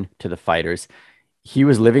return to the Fighters, he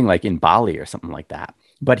was living like in Bali or something like that.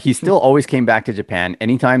 But he still always came back to Japan.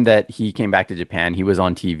 Anytime that he came back to Japan, he was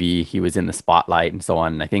on TV, he was in the spotlight and so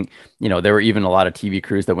on. And I think, there were even a lot of TV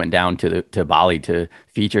crews that went down to Bali to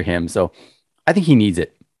feature him. So I think he needs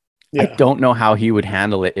it. Yeah. I don't know how he would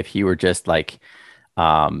handle it if he were just like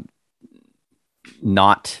not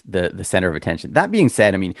the center of attention. That being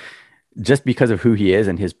said, I mean, just because of who he is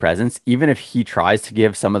and his presence, even if he tries to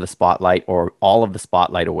give some of the spotlight or all of the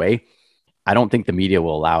spotlight away, I don't think the media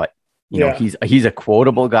will allow it. He's a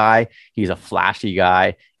quotable guy. He's a flashy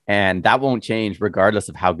guy, and that won't change regardless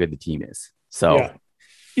of how good the team is. So,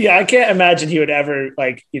 yeah, I can't imagine he would ever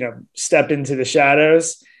step into the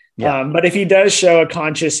shadows. Yeah. But if he does show a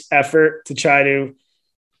conscious effort to try to,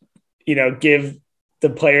 give the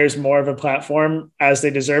players more of a platform as they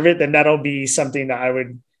deserve it, then that'll be something that I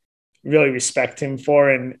would really respect him for,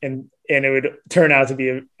 and it would turn out to be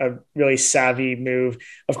a really savvy move.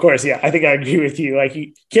 Of course, yeah, I think I agree with you. Like,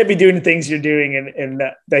 you can't be doing the things you're doing and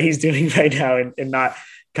that he's doing right now and not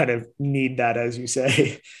kind of need that, as you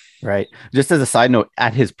say. Right. Just as a side note,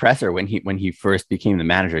 at his presser when he first became the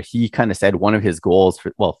manager, he kind of said one of his goals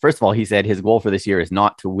first of all, he said his goal for this year is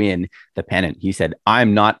not to win the pennant. He said,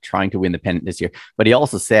 I'm not trying to win the pennant this year. But he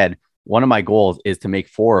also said, one of my goals is to make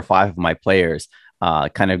 4 or 5 of my players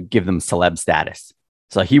kind of give them celeb status.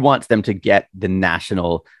 So he wants them to get the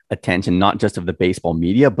national attention, not just of the baseball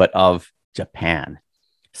media, but of Japan.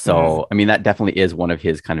 So, I mean, that definitely is one of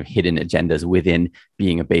his kind of hidden agendas within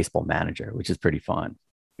being a baseball manager, which is pretty fun.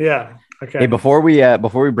 Yeah. Okay. Hey, before we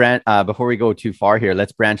go too far here,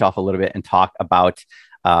 let's branch off a little bit and talk about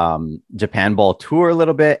Japan Ball Tour a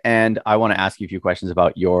little bit. And I want to ask you a few questions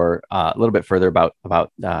about your a little bit further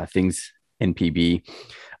about things in PB.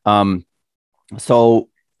 So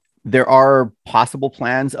there are possible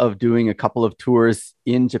plans of doing a couple of tours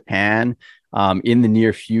in Japan in the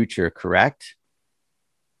near future, correct?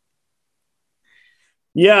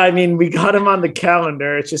 Yeah, I mean, we got him on the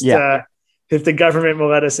calendar. It's just if the government will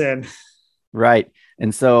let us in. Right.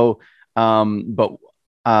 And so, so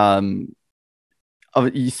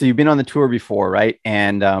you've been on the tour before, right?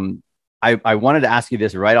 And I wanted to ask you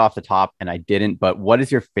this right off the top, and I didn't. But what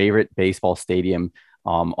is your favorite baseball stadium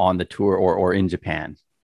on the tour or in Japan?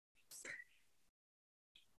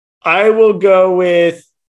 I will go with.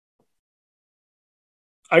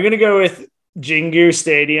 I'm going to go with Jingu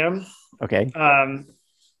Stadium. Okay.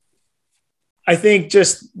 I think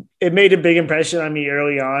just it made a big impression on me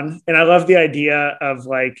early on, and I love the idea of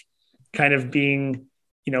like kind of being,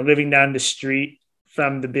 living down the street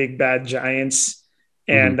from the big bad giants,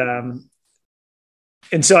 and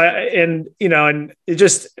and so and it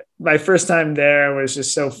just my first time there was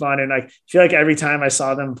just so fun, and I feel like every time I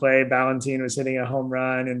saw them play, Ballantine was hitting a home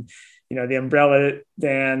run, and the umbrella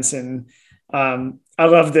dance, and I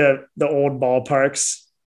love the old ballparks.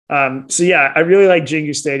 So yeah, I really like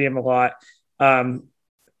Jingu Stadium a lot. And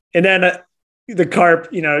then the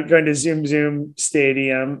Carp, going to Zoom Zoom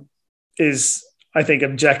Stadium is, I think,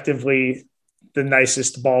 objectively the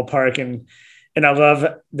nicest ballpark, and I love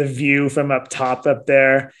the view from up top up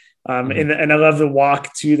there. And I love the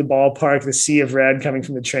walk to the ballpark, the sea of red coming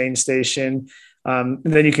from the train station. And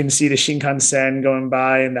then you can see the Shinkansen going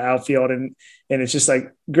by in the outfield, and it's just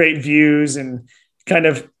like great views, and kind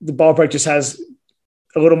of the ballpark just has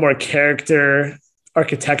a little more character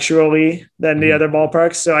architecturally than the other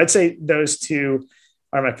ballparks. So I'd say those two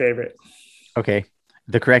are my favorite. Okay.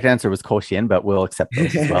 The correct answer was Koshien, but we'll accept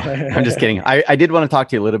those as well. I'm just kidding. I did want to talk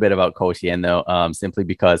to you a little bit about Koshien though, simply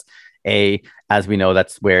because as we know,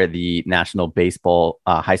 that's where the national baseball,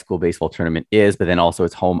 high school baseball tournament is, but then also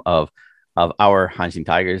it's home of our Hanshin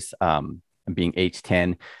Tigers, being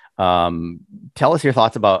H10. Tell us your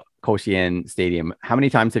thoughts about Koshien Stadium. How many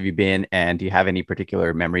times have you been, and do you have any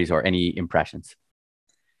particular memories or any impressions?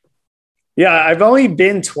 Yeah, I've only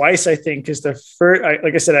been twice, I think, because the first,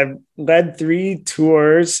 like I said, I've led 3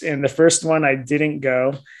 tours, and the first one I didn't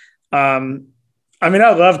go. I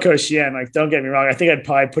love Koshien. Like, don't get me wrong. I think I'd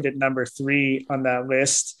probably put it number 3 on that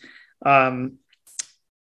list. I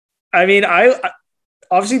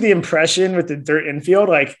obviously the impression with the dirt infield,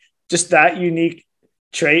 like just that unique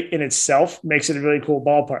trait in itself makes it a really cool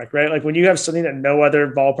ballpark, right? Like when you have something that no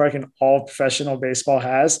other ballpark in all professional baseball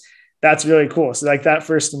has, that's really cool. So like that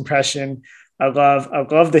first impression, I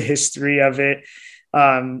love the history of it.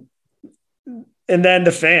 And then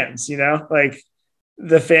the fans, like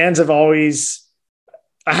the fans have always,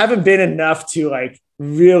 I haven't been enough to like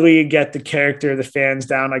really get the character of the fans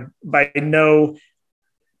down. Like, but I know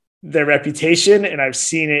their reputation, and I've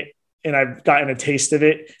seen it, and I've gotten a taste of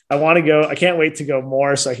it. I can't wait to go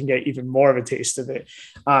more so I can get even more of a taste of it.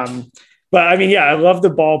 But I love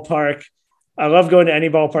the ballpark. I love going to any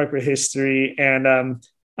ballpark with history, and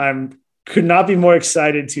could not be more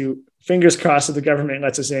excited to, fingers crossed that the government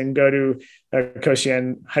lets us in, go to a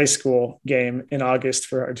Koshien High School game in August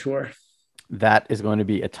for our tour. That is going to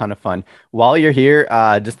be a ton of fun. While you're here,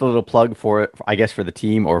 just a little plug for the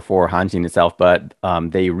team or for Hanshin itself, but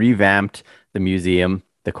they revamped the museum,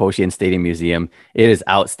 the Koshien Stadium Museum. It is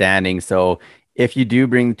outstanding. So if you do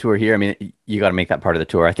bring the tour here, you got to make that part of the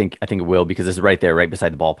tour. I think it will, because it's right there, right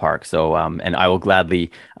beside the ballpark. So, and I will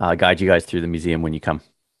gladly guide you guys through the museum when you come.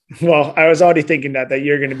 Well, I was already thinking that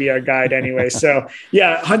you're going to be our guide anyway. So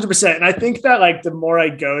yeah, 100%. And I think that like the more I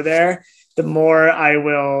go there, the more I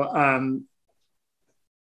will,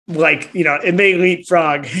 it may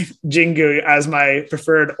leapfrog Jingu as my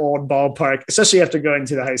preferred old ballpark, especially after going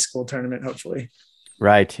to the high school tournament, hopefully.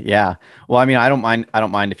 Right. Yeah. Well, I don't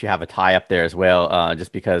mind if you have a tie up there as well,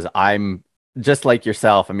 just because I'm just like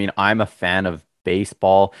yourself. I'm a fan of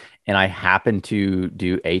baseball, and I happen to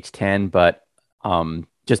do H10, but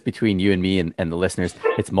just between you and me and the listeners,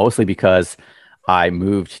 it's mostly because I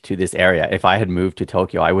moved to this area. If I had moved to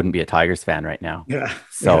Tokyo, I wouldn't be a Tigers fan right now. Yeah.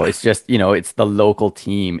 So it's just, it's the local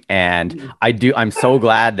team. And I'm so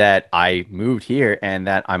glad that I moved here and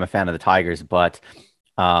that I'm a fan of the Tigers. But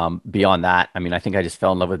beyond that, I think I just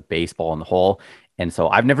fell in love with baseball on the whole. And so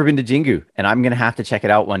I've never been to Jingu, and I'm going to have to check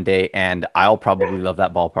it out one day. And I'll probably love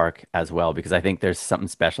that ballpark as well, because I think there's something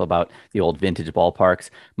special about the old vintage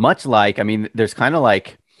ballparks. Much like, there's kind of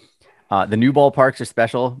like, the new ballparks are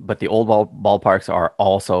special, but the old ballparks are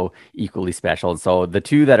also equally special. And so the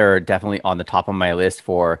two that are definitely on the top of my list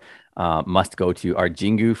for must go to are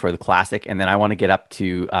Jingu for the classic. And then I want to get up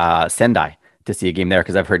to Sendai to see a game there,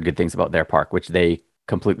 because I've heard good things about their park, which they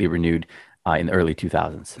completely renewed in the early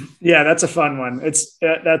 2000s. Yeah, that's a fun one.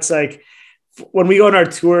 That's like when we go on our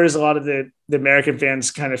tours, a lot of the American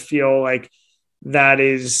fans kind of feel like that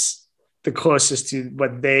is the closest to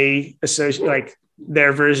what they associate, like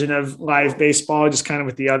their version of live baseball, just kind of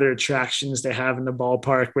with the other attractions they have in the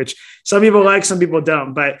ballpark, which some people like, some people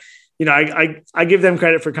don't. But, I give them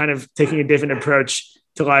credit for kind of taking a different approach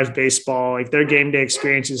to live baseball. Like their game day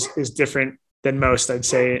experience is different than most, I'd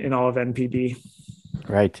say, in all of NPB.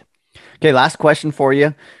 Right. Okay. Last question for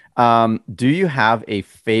you. Do you have a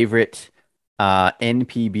favorite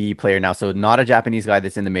NPB player now? So not a Japanese guy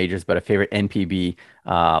that's in the majors, but a favorite NPB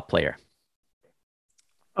player.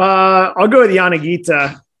 I'll go with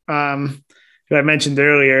Yanagita, who I mentioned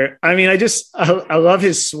earlier. I mean, I love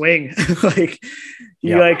his swing. Like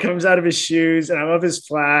he like comes out of his shoes, and I love his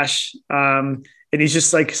flash. And he's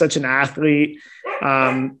just like such an athlete.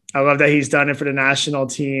 I love that he's done it for the national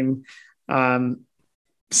team.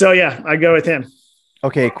 So yeah, I go with him.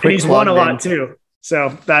 Okay, quick. And he's won a lot too.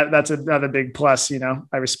 So that's another big plus,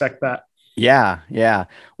 I respect that. Yeah.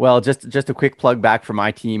 Well, just a quick plug back for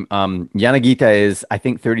my team. Yanagita is, I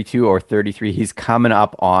think, 32 or 33. He's coming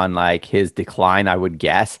up on like his decline, I would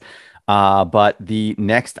guess. But the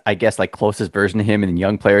next, I guess, like closest version of him in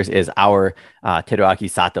young players is our Teruaki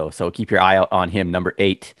Sato. So keep your eye out on him, number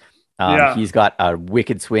 8. He's got a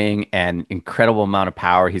wicked swing and incredible amount of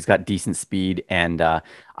power. He's got decent speed, and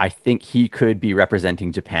I think he could be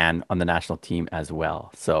representing Japan on the national team as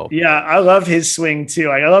well. So yeah, I love his swing too.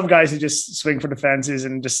 Like I love guys who just swing for the fences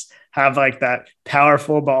and just have like that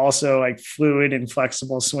powerful, but also like fluid and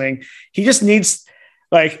flexible swing. He just needs,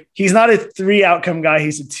 like, he's not a 3 outcome guy.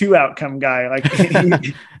 He's a 2 outcome guy. Like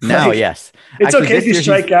yes, it's actually, okay if you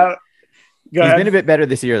strike out. He's been a bit better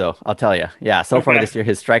this year, though. I'll tell you. Yeah, so far this year,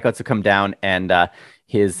 his strikeouts have come down, and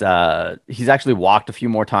he's actually walked a few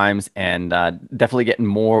more times, and definitely getting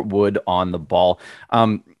more wood on the ball.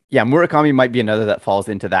 Murakami might be another that falls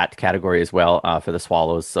into that category as well for the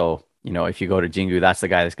Swallows. So if you go to Jingu, that's the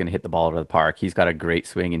guy that's going to hit the ball out of the park. He's got a great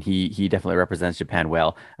swing, and he definitely represents Japan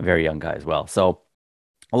well. A very young guy as well. So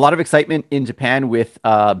a lot of excitement in Japan with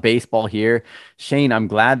baseball here. Shane, I'm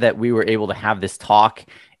glad that we were able to have this talk.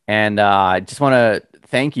 And I just want to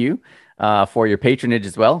thank you for your patronage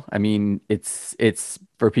as well. I mean, it's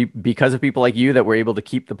for because of people like you that we're able to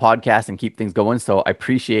keep the podcast and keep things going. So I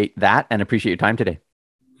appreciate that and appreciate your time today.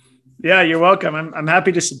 Yeah, you're welcome. I'm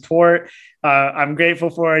happy to support. I'm grateful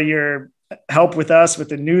for your help with us with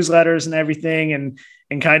the newsletters and everything,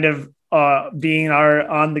 and kind of being our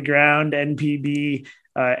on the ground NPB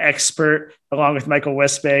expert along with Michael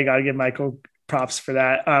Westbag. I'll give Michael props for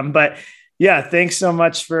that. But yeah, thanks so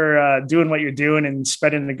much for doing what you're doing and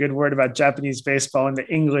spreading the good word about Japanese baseball in the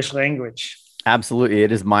English language. Absolutely.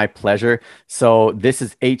 It is my pleasure. So this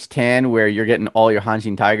is H10, where you're getting all your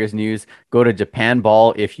Hanshin Tigers news. Go to Japan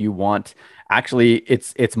Ball if you want. Actually,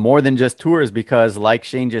 it's more than just tours, because like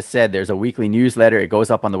Shane just said, there's a weekly newsletter. It goes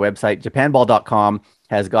up on the website. Japanball.com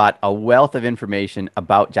has got a wealth of information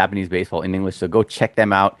about Japanese baseball in English. So go check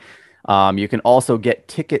them out. You can also get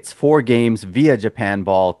tickets for games via Japan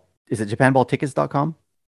Ball. Is it japanballtickets.com?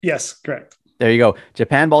 Yes, correct. There you go.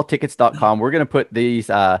 Japanballtickets.com. We're going to put these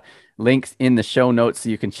links in the show notes so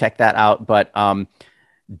you can check that out. But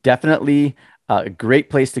definitely a great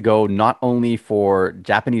place to go, not only for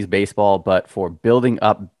Japanese baseball, but for building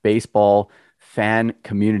up baseball fan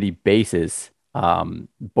community bases,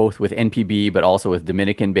 both with NPB, but also with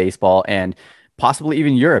Dominican baseball and possibly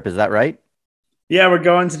even Europe. Is that right? Yeah, we're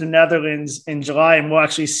going to the Netherlands in July, and we'll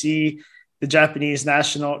actually see the Japanese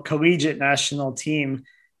collegiate national team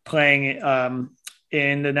playing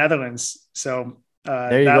in the Netherlands. So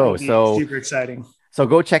there you go. So super exciting. So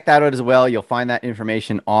go check that out as well. You'll find that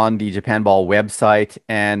information on the Japan Ball website.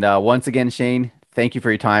 And once again, Shane, thank you for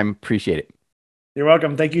your time. Appreciate it. You're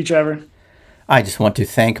welcome. Thank you, Trevor. I just want to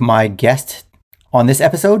thank my guest on this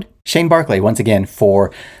episode, Shane Barclay, once again,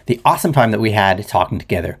 for the awesome time that we had talking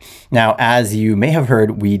together. Now, as you may have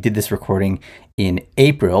heard, we did this recording in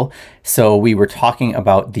April. So we were talking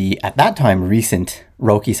about the, at that time, recent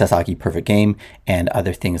Roki Sasaki perfect game and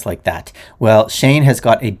other things like that. Well, Shane has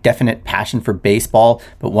got a definite passion for baseball,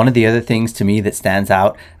 but one of the other things to me that stands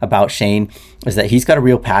out about Shane is that he's got a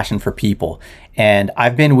real passion for people. And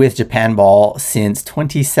I've been with Japan Ball since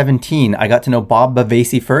 2017. I got to know Bob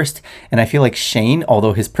Bavasi first, and I feel like Shane,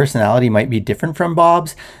 although his personality might be different from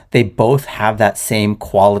Bob's, they both have that same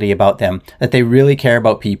quality about them, that they really care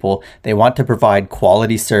about people. They want to provide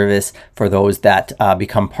quality service for those that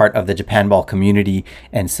become part of the Japan Ball community.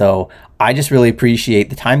 And so I just really appreciate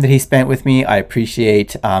the time that he spent with me. I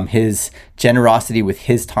appreciate his generosity with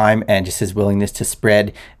his time and just his willingness to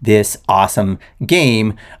spread this awesome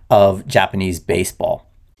game of Japanese baseball.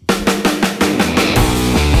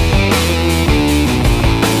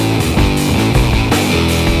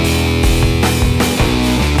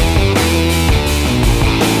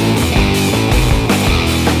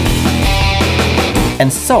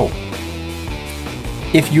 And so,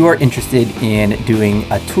 if you are interested in doing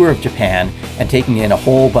a tour of Japan and taking in a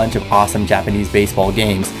whole bunch of awesome Japanese baseball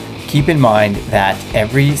games, keep in mind that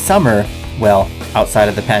every summer, well, outside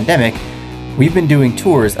of the pandemic, we've been doing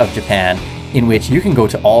tours of Japan in which you can go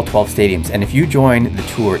to all 12 stadiums. And if you join the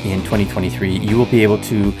tour in 2023, you will be able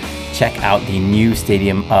to check out the new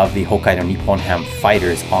stadium of the Hokkaido Nippon Ham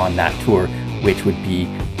Fighters on that tour, which would be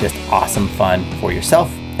just awesome fun for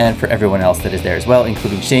yourself and for everyone else that is there as well,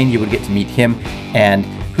 including Shane. You would get to meet him, and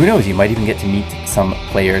who knows, you might even get to meet some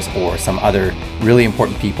players or some other really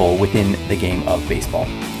important people within the game of baseball.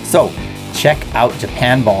 So check out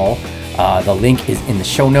Japan Ball. The link is in the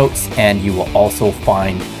show notes, and you will also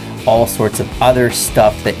find all sorts of other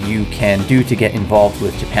stuff that you can do to get involved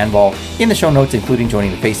with Japan Ball in the show notes, including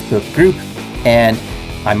joining the Facebook group. And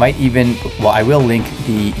I will link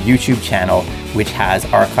the YouTube channel, which has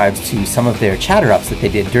archives to some of their chatter ups that they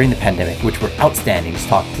did during the pandemic, which were outstanding. Just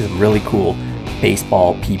talked to some really cool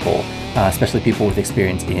baseball people, especially people with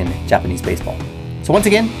experience in Japanese baseball. So once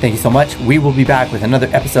again, thank you so much. We will be back with another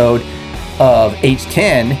episode of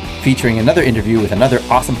H10 featuring another interview with another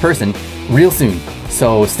awesome person real soon.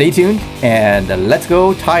 So stay tuned and let's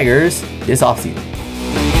go Tigers this offseason.